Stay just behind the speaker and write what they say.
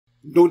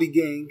Noti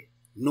gang,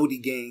 Noti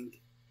gang,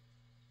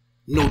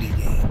 Noti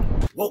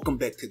gang. Welcome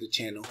back to the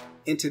channel.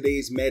 In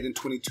today's Madden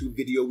 22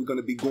 video, we're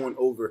going to be going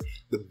over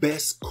the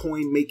best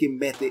coin making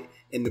method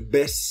and the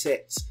best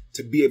sets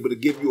to be able to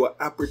give you an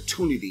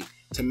opportunity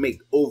to make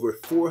over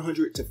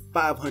 400 to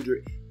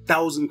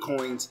 500,000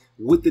 coins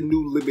with the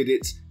new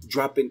limiteds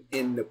dropping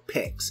in the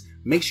packs.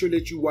 Make sure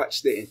that you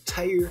watch the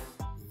entire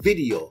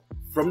video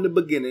from the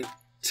beginning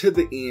to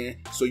the end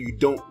so you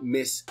don't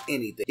miss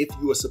anything. If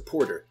you're a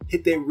supporter,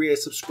 hit that red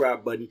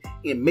subscribe button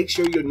and make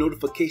sure your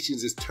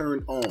notifications is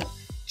turned on.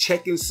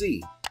 Check and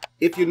see.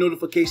 If your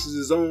notifications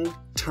is on,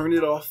 turn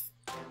it off,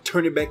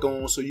 turn it back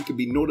on so you can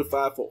be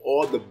notified for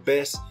all the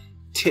best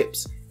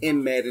tips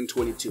in Madden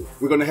 22.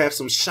 We're gonna have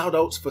some shout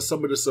outs for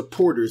some of the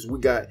supporters. We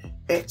got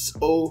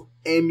XO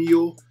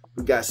Emil,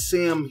 we got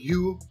Sam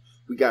Hugh,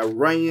 we got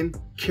Ryan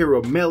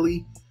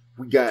Caramelli,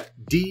 we got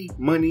D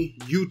Money,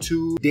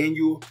 YouTube,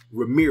 Daniel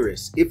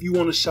Ramirez. If you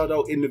want to shout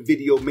out in the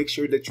video, make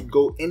sure that you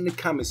go in the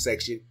comment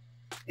section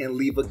and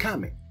leave a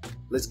comment.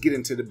 Let's get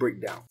into the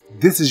breakdown.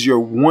 This is your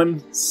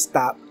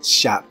one-stop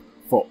shop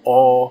for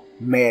all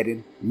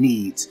Madden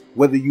needs.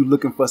 Whether you're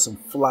looking for some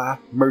fly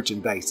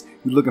merchandise,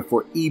 you're looking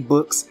for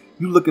ebooks,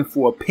 you're looking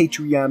for a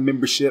Patreon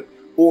membership,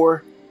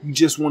 or you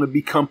just want to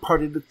become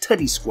part of the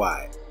Tutty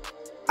Squad.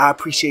 I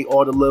appreciate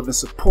all the love and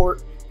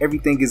support.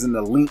 Everything is in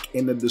the link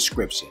in the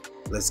description.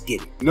 Let's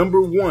get it.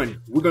 Number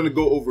one, we're going to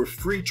go over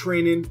free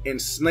training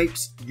and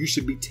snipes you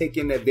should be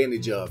taking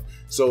advantage of.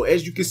 So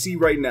as you can see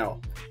right now,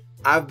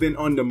 I've been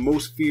on the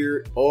most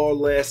feared all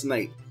last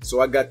night. So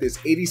I got this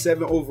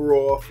 87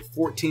 overall for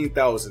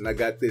 14,000. I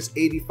got this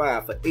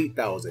 85 for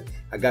 8,000.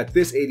 I got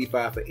this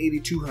 85 for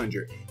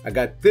 8,200. I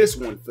got this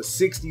one for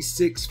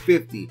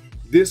 6,650.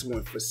 This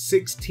one for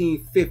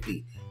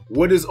 1,650.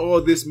 What does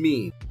all this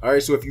mean? All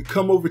right, so if you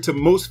come over to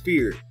most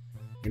feared,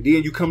 and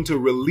then you come to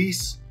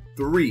release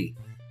 3.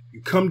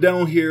 You come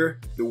down here,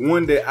 the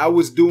one that I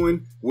was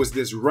doing was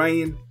this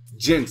Ryan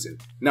Jensen.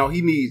 Now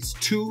he needs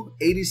 2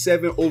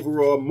 87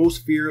 overall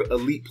most feared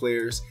elite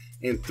players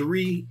and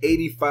 3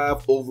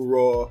 85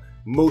 overall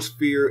most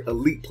feared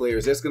elite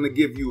players. That's gonna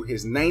give you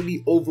his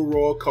 90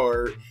 overall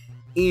card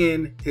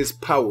and his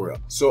power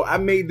up. So I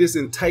made this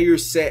entire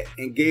set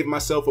and gave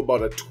myself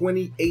about a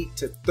 28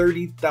 to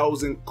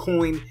 30,000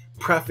 coin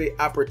profit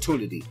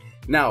opportunity.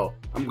 Now,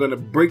 I'm going to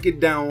break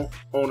it down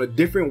on the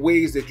different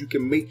ways that you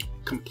can make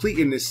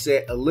completing this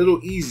set a little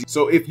easy.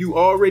 So if you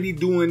already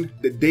doing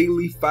the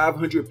daily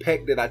 500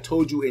 pack that I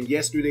told you in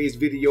yesterday's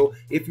video,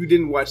 if you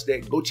didn't watch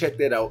that, go check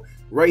that out.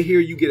 Right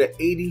here, you get an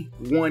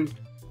 81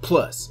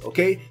 plus,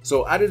 okay?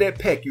 So out of that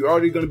pack, you're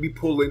already going to be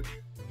pulling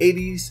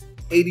 80s,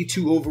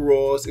 82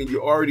 overalls, and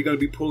you're already going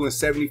to be pulling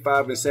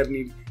 75 and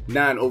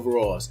 79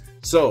 overalls.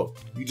 So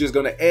you're just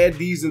going to add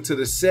these into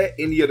the set,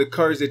 any of the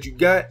cards that you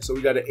got. So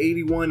we got an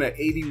 81, an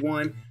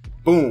 81,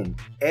 boom.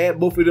 Add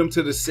both of them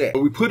to the set.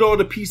 So we put all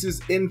the pieces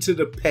into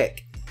the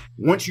pack.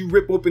 Once you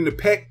rip open the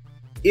pack,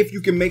 if you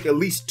can make at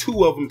least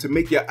 2 of them to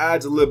make your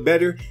odds a little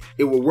better,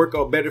 it will work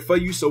out better for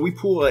you. So we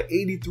pull an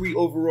 83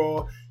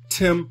 overall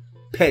Tim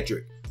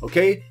Patrick.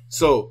 Okay,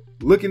 so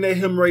looking at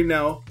him right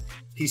now,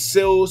 he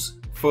sells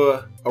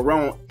for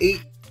around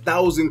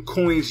 8,000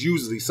 coins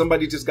usually.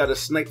 Somebody just got a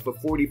snipe for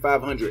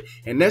 4,500,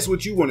 and that's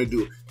what you want to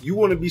do. You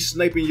want to be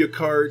sniping your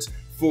cards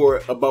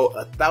for about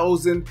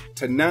 1,000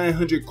 to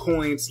 900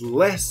 coins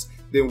less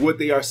than what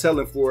they are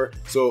selling for.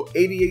 So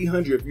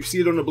 8,800, if you see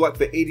it on the block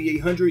for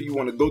 8,800, you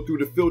want to go through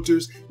the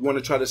filters. You want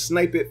to try to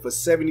snipe it for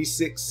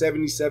 76,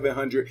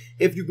 7,700.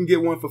 If you can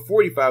get one for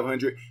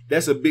 4,500,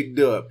 that's a big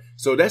dub.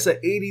 So that's an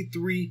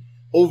 83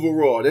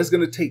 overall. That's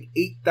going to take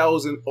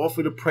 8,000 off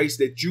of the price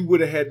that you would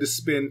have had to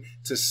spend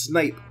to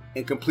snipe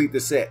and complete the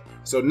set.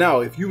 So now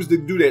if you was to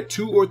do that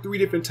 2 or 3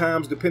 different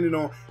times, depending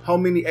on how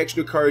many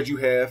extra cards you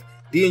have,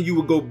 then you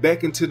will go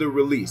back into the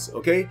release.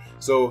 Okay,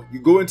 so you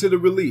go into the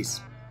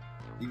release,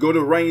 you go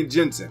to Ryan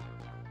Jensen,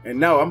 and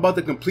now I'm about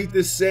to complete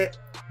this set,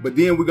 but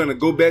then we're going to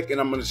go back and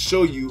I'm going to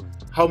show you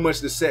how much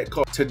the set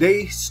costs.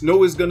 Today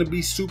snow is going to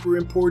be super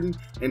important,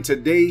 and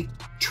today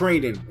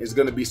training is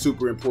going to be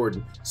super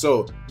important.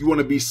 So you want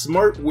to be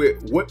smart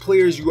with what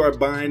players you are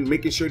buying,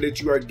 making sure that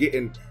you are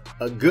getting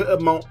a good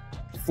amount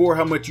for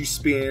how much you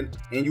spend,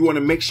 and you want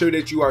to make sure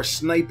that you are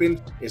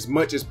sniping as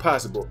much as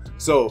possible.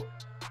 So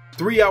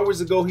 3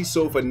 hours ago he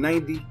sold for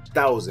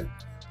 90,000.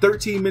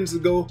 13 minutes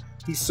ago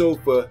he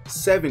sold for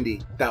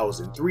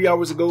 70,000. 3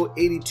 hours ago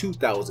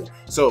 82,000.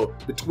 So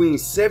between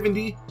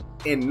 70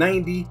 and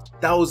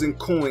 90,000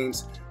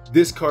 coins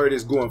this card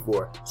is going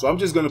for. So I'm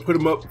just going to put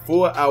them up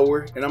for an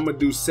hour and I'm going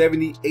to do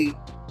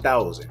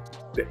 78,000.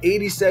 The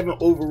 87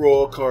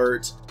 overall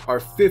cards are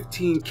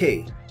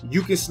 15K.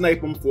 You can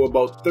snipe them for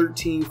about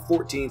 13,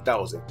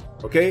 14,000.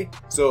 Okay,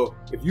 so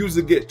if you was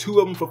to get 2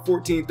 of them for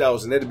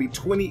 14,000, that'd be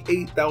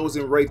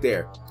 28,000 right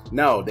there.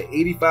 Now the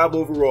 85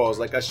 overalls,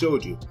 like I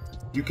showed you,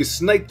 you can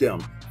snipe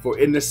them for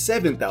in the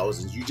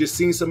 7,000s. You just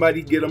seen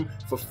somebody get them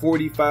for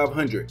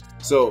 4,500.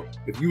 So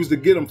if you was to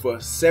get them for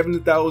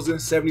 7,000,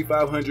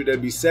 7,500,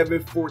 that'd be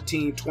 7,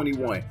 14,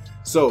 21.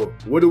 So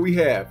what do we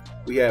have?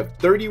 We have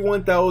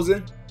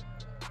 31,000.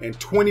 and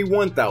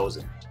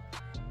 21,000.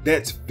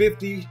 That's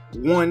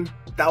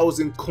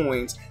 51,000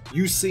 coins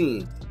you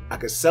seen. I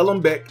could sell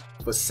them back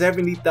for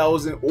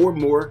 70,000 or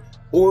more,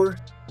 or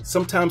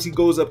sometimes he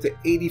goes up to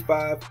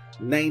 85,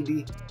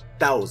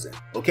 90,000.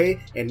 Okay,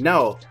 and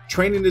now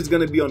training is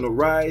going to be on the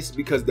rise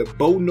because the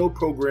Bono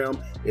program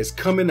is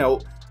coming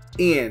out,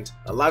 and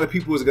a lot of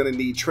people is going to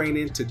need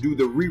training to do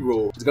the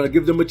reroll. It's going to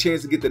give them a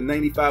chance to get the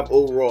 95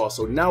 overall.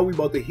 So now we're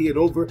about to head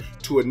over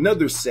to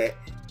another set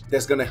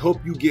that's going to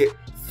help you get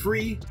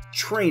free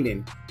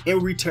training in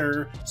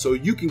return, so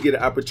you can get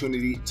an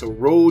opportunity to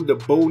roll the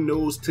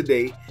Bonos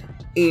today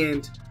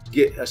and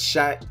get a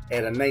shot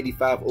at a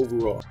 95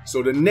 overall.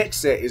 So the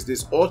next set is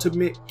this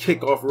ultimate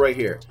kickoff right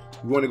here.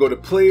 You want to go to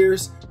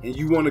players and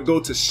you want to go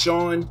to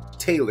Sean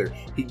Taylor.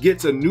 He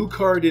gets a new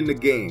card in the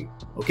game.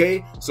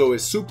 Okay, so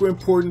it's super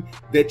important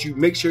that you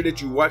make sure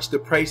that you watch the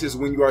prices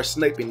when you are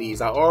sniping these.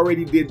 I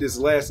already did this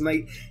last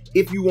night.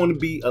 If you want to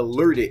be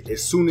alerted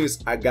as soon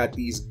as I got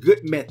these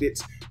good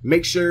methods,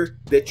 make sure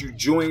that you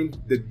join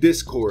the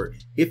Discord.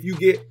 If you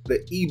get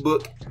the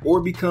ebook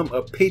or become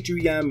a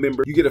Patreon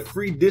member, you get a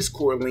free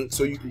Discord link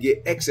so you can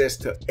get access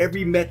to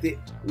every method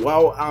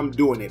while I'm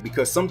doing it,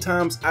 because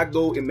sometimes I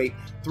go and make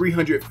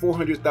 300,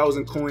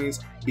 400,000 coins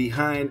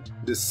behind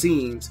the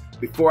scenes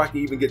before I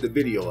can even get the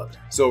video up.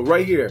 So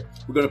right here,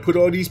 we're gonna put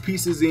all these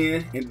pieces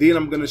in, and then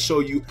I'm gonna show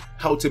you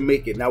how to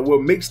make it. Now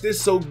what makes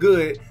this so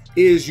good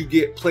is you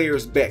get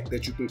players back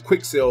that you can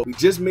quick sell. We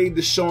just made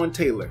the Sean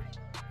Taylor.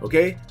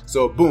 Okay,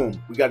 so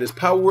boom, we got this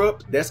power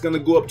up. That's gonna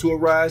go up to a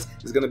rise.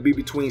 It's gonna be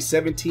between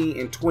 17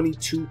 and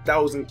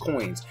 22,000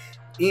 coins.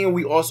 And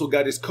we also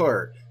got his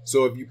card.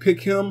 So if you pick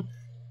him,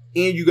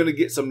 and you're gonna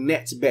get some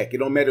nets back. It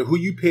don't matter who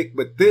you pick,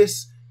 but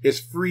this is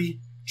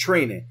free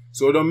training.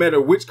 So it don't matter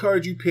which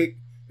card you pick,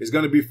 it's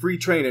gonna be free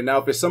training. Now,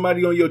 if it's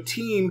somebody on your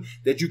team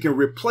that you can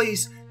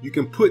replace, you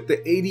can put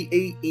the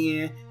 88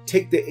 in,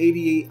 take the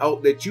 88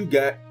 out that you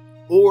got,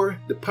 or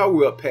the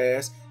power up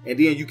pass, and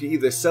then you can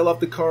either sell off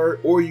the card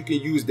or you can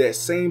use that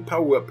same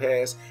power up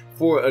pass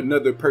for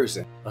another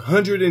person.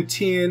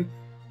 110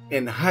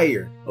 and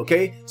higher.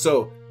 Okay,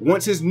 so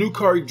once his new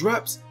card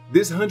drops,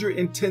 this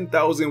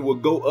 110,000 will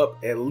go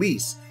up at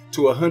least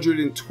to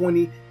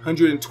 120,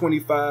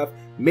 125,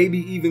 maybe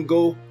even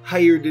go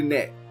higher than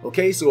that.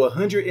 Okay, so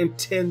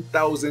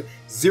 110,000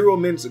 0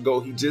 minutes ago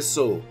he just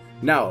sold.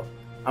 Now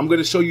I'm going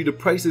to show you the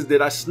prices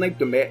that I sniped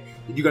them at.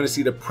 You're going to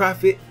see the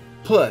profit,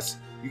 plus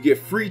you get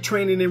free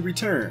training in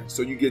return.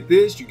 So you get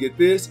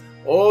this,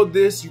 all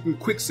this you can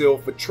quick sell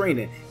for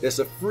training. That's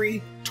a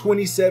free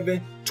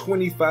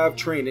 27-25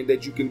 training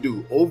that you can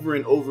do over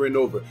and over and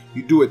over.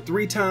 You do it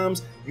 3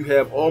 times, you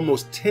have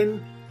almost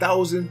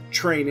 10,000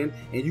 training,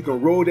 and you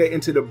can roll that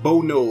into the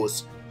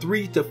Bonos.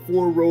 3 to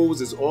 4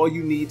 rolls is all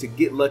you need to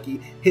get lucky,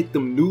 hit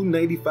them new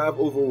 95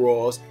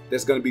 overalls.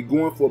 That's going to be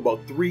going for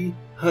about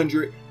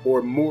 300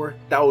 or more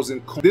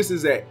thousand coins. This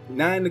is at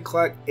 9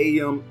 o'clock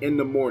a.m. in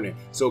the morning.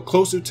 So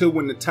closer to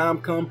when the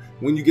time comes,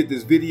 when you get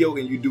this video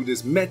and you do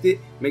this method,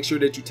 make sure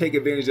that you take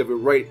advantage of it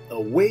right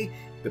away.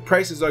 The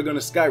prices are going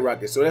to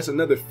skyrocket. So that's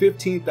another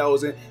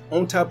 15,000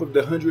 on top of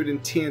the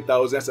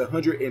 110,000. That's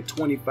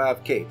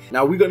 125K.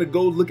 Now we're going to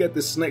go look at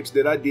the snipes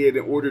that I did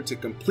in order to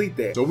complete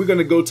that. So we're going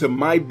to go to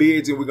my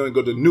bids and we're going to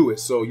go to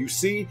newest. So you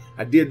see,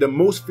 I did the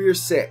most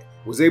fierce set,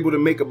 was able to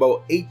make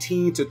about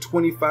 18 to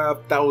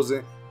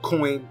 25,000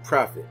 coin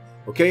profit.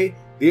 Okay,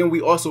 then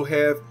we also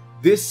have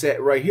this set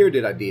right here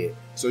that I did.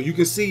 So you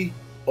can see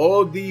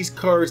all these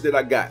cards that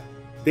I got,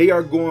 they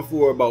are going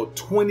for about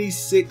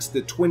 26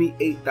 to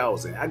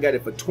 28,000. I got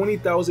it for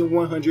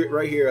 20,100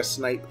 right here. A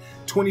snipe,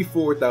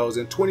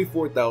 24,000,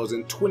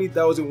 24,000,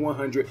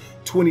 20,100,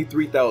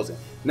 23,000.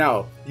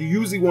 Now you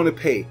usually want to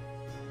pay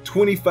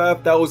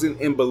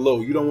 25,000 and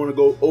below. You don't want to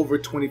go over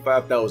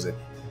 25,000.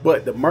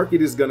 But the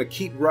market is going to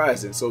keep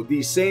rising. So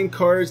these same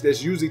cards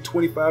that's usually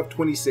 25,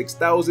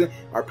 26,000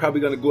 are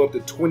probably going to go up to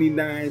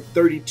 29,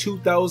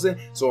 32,000.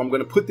 So I'm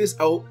going to put this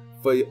out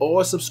for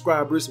all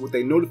subscribers with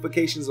their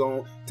notifications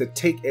on to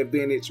take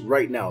advantage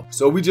right now.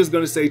 So we're just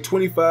going to say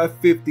 25,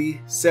 50,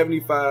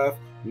 75,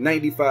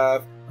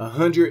 95,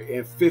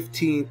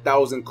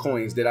 115,000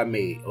 coins that I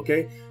made.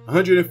 Okay,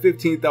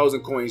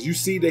 115,000 coins. You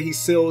see that he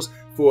sells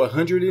for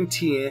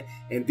 110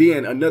 and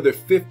then another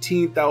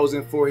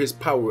 15,000 for his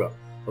power up.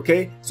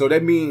 Okay, so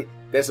that means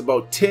that's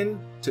about 10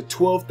 to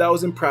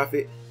 12,000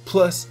 profit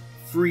plus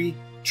free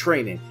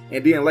training.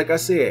 And then, like I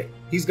said,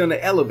 he's gonna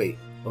elevate.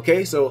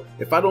 Okay, so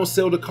if I don't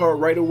sell the card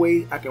right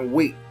away, I can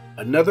wait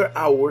another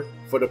hour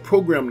for the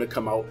program to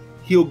come out.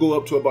 He'll go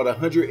up to about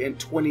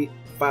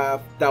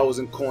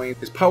 125,000 coins.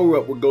 His power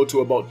up will go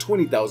to about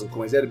 20,000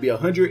 coins. That'll be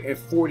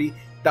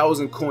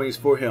 140,000 coins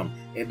for him.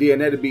 And then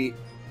that'll be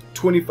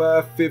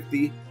 25,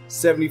 50,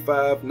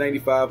 75,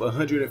 95,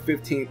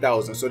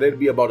 115,000. So that'd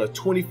be about a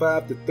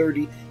 25 to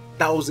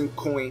 30,000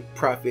 coin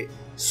profit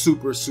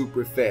super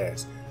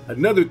fast.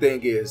 Another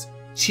thing is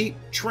cheap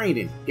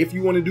training. If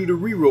you want to do the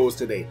rerolls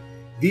today,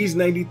 These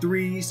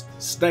 93s,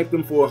 sniped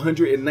them for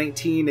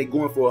 119. They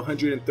going for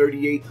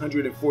 138,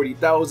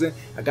 140,000.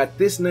 I got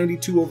this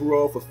 92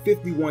 overall for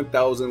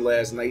 51,000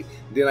 last night.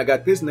 Then I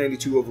got this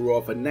 92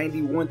 overall for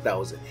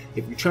 91,000.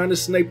 If you're trying to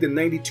snipe the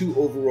 92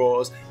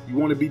 overalls, you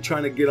want to be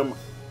trying to get them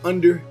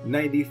under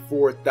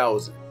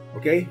 94,000.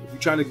 Okay, if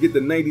you're trying to get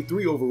the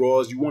 93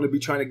 overalls, you want to be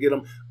trying to get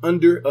them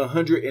under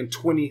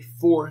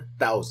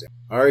 124,000.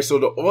 All right, so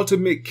the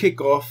ultimate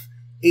kickoff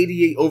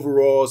 88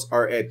 overalls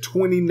are at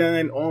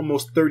 29,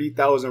 almost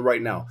 30,000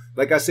 right now.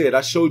 Like I said,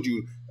 I showed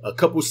you a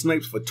couple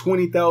snipes for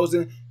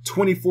 20,000,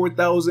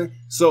 24,000.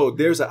 So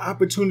there's an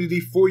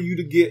opportunity for you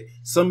to get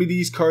some of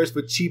these cards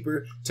for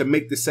cheaper to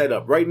make the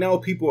setup. Right now,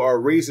 people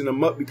are raising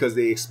them up because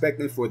they're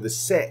expecting for the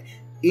set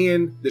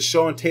in the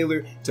Sean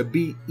Taylor to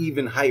be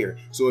even higher.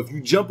 So if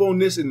you jump on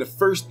this in the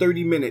first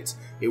 30 minutes,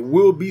 it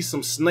will be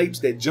some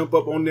snipes that jump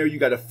up on there. You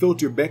got to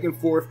filter back and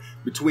forth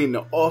between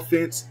the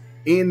offense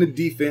and the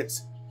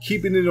defense,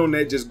 keeping it on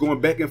that, just going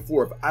back and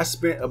forth. I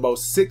spent about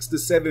 6 to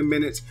 7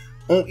 minutes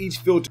on each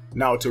filter.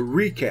 Now to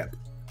recap,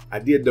 I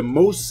did the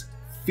most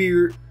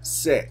feared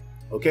set.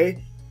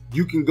 Okay,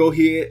 you can go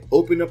ahead,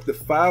 open up the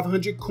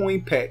 500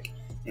 coin pack,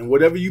 and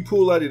whatever you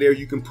pull out of there,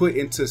 you can put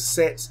into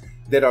sets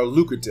that are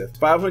lucrative.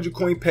 500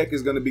 coin pack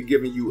is going to be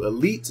giving you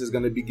elites, is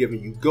going to be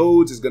giving you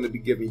golds, is going to be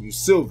giving you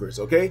silvers.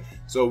 Okay,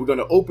 so we're going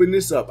to open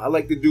this up. I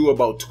like to do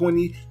about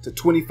 20 to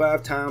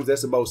 25 times.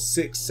 That's about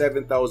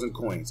 6,000-7,000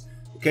 coins.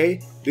 Okay,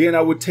 then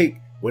I would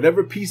take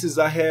whatever pieces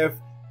I have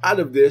out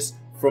of this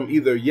from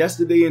either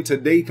yesterday and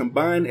today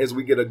combined, as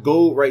we get a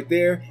gold right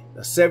there,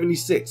 a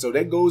 76. So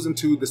that goes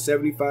into the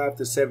 75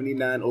 to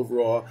 79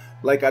 overall,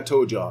 like I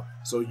told y'all.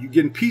 So you're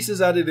getting pieces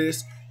out of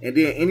this, and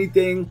then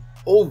anything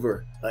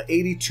over a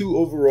 82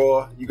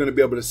 overall, you're going to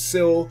be able to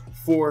sell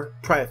for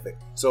profit.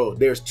 So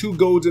there's 2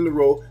 golds in a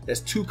row.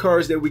 That's 2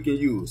 cards that we can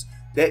use.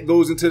 That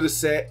goes into the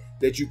set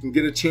that you can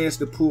get a chance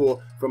to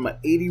pull from an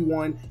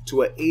 81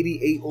 to an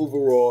 88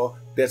 overall.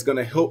 That's going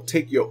to help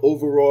take your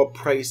overall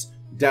price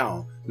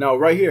down. Now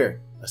right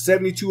here, a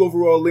 72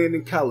 overall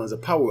Landon Collins, a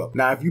power up.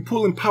 Now if you're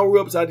pulling power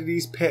ups out of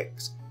these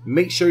packs,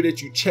 make sure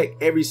that you check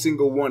every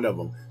single one of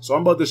them. So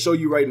I'm about to show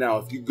you right now.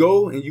 If you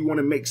go and you want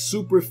to make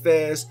super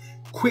fast,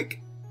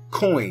 quick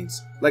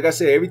coins, like I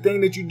said,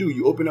 everything that you do,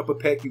 you open up a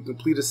pack, you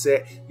complete a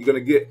set, you're going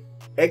to get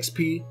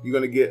XP, you're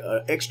going to get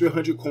an extra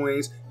 100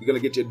 coins, you're going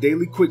to get your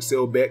daily quick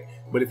sale back.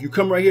 But if you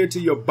come right here to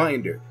your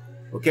binder,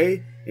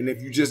 okay, and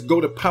if you just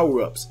go to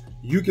power ups,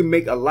 you can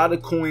make a lot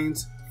of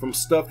coins from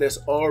stuff that's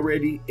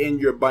already in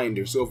your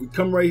binder. So if we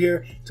come right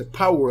here to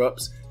power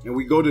ups and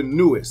we go to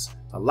newest,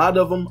 a lot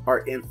of them are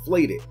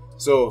inflated.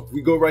 So if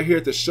we go right here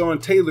to Sean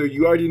Taylor,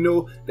 you already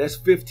know that's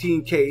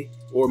 15K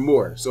or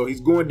more. So he's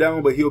going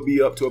down, but he'll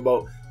be up to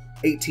about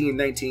 18,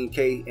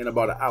 19K in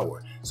about an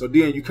hour. So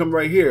then you come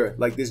right here,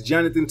 like this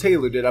Jonathan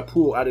Taylor that I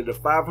pulled out of the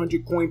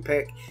 500 coin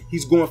pack,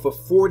 he's going for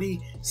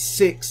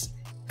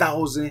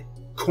 46,000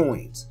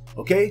 coins.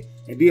 Okay,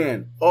 and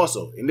then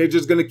also, and they're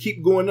just gonna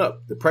keep going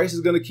up. The price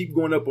is gonna keep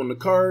going up on the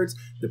cards.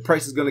 The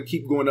price is gonna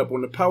keep going up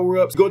on the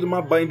power-ups. Go to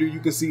my binder, you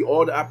can see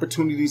all the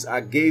opportunities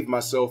I gave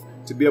myself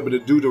to be able to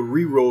do the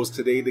re-rolls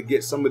today to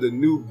get some of the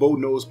new bow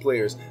nose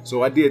players.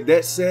 So I did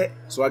that set,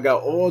 so I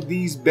got all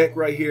these back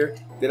right here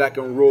that I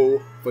can roll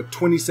for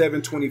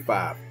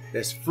 27.25.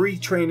 That's free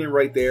training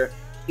right there,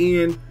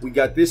 and we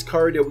got this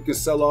card that we can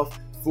sell off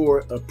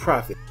for a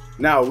profit.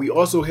 Now we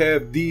also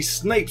have these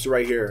snipes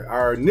right here,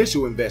 our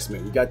initial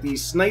investment. We got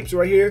these snipes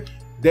right here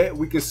that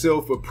we can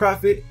sell for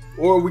profit,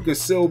 or we can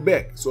sell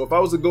back. So if I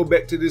was to go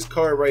back to this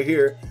card right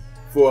here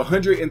for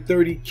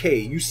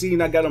 130K, you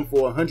seen I got them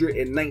for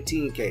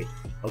 119K.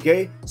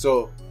 Okay,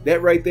 so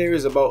that right there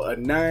is about a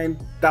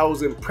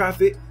 9,000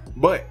 profit,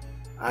 but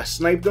I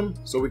sniped them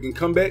so we can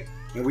come back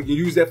and we can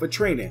use that for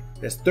training.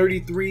 That's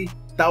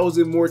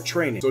 33,000 more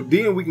training. So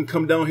then we can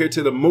come down here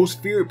to the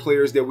most feared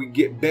players that we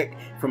get back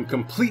from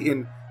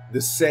completing the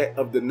set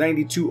of the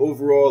 92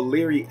 overall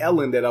Larry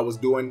Allen that I was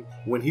doing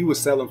when he was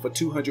selling for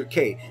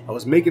 200K. I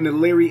was making the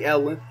Larry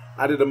Allen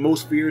out of the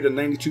most feared, the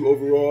 92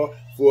 overall,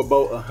 for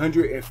about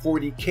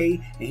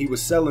 140K, and he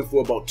was selling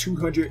for about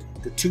 200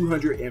 to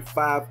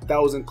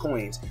 205,000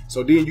 coins.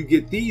 So then you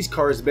get these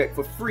cards back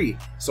for free.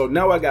 So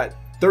now I got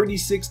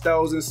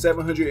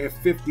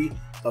 36,750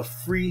 of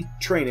free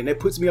training. That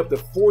puts me up to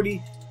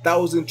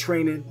 40,000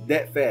 training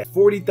that fast.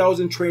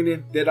 40,000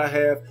 training that I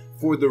have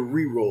for the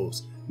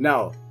re-rolls.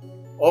 Now,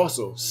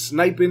 also,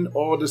 sniping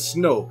all the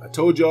snow. I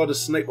told y'all to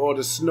snipe all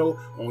the snow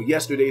on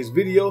yesterday's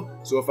video.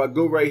 So if I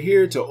go right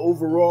here to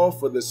overall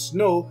for the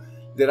snow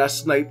that I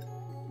sniped,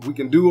 we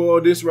can do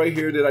all this right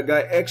here that I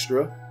got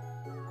extra.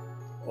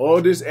 All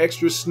this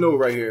extra snow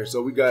right here.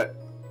 So we got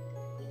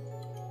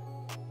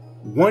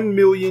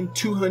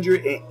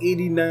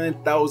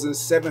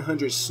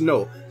 1,289,700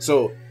 snow.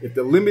 So if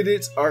the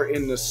limiteds are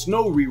in the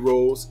snow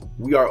re-rolls,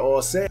 we are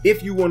all set.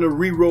 If you want to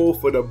re-roll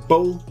for the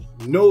bow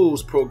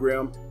nose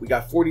program, we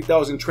got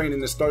 40,000 training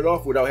to start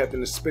off without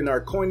having to spend our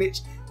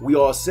coinage. We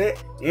all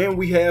set, and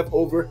we have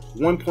over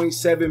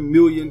 1.7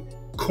 million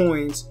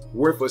coins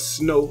worth of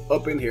snow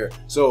up in here.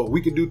 So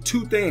we can do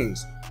two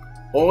things.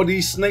 All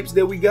these snipes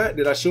that we got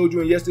that I showed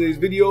you in yesterday's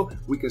video,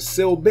 we can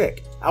sell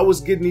back. I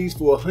was getting these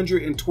for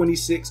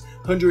 126,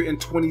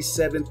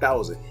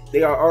 127,000.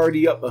 They are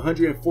already up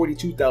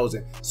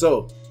 142,000.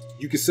 So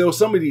you can sell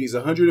some of these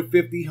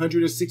 150,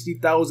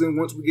 160,000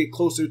 once we get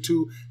closer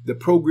to the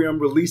program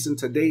releasing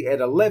today at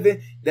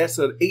 11. That's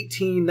an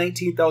 18,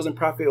 19,000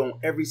 profit on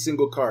every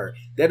single card.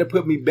 That'll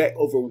put me back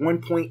over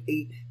 1.8,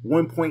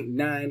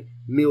 1.9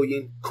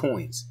 million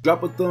coins.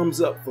 Drop a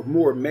thumbs up for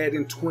more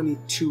Madden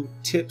 22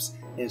 tips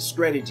and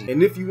strategy.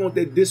 And if you want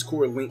that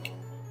Discord link,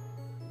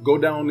 go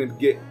down and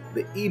get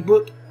the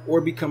ebook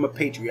or become a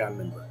Patreon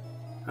member.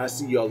 I'll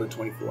see y'all in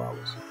 24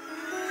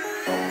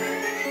 hours.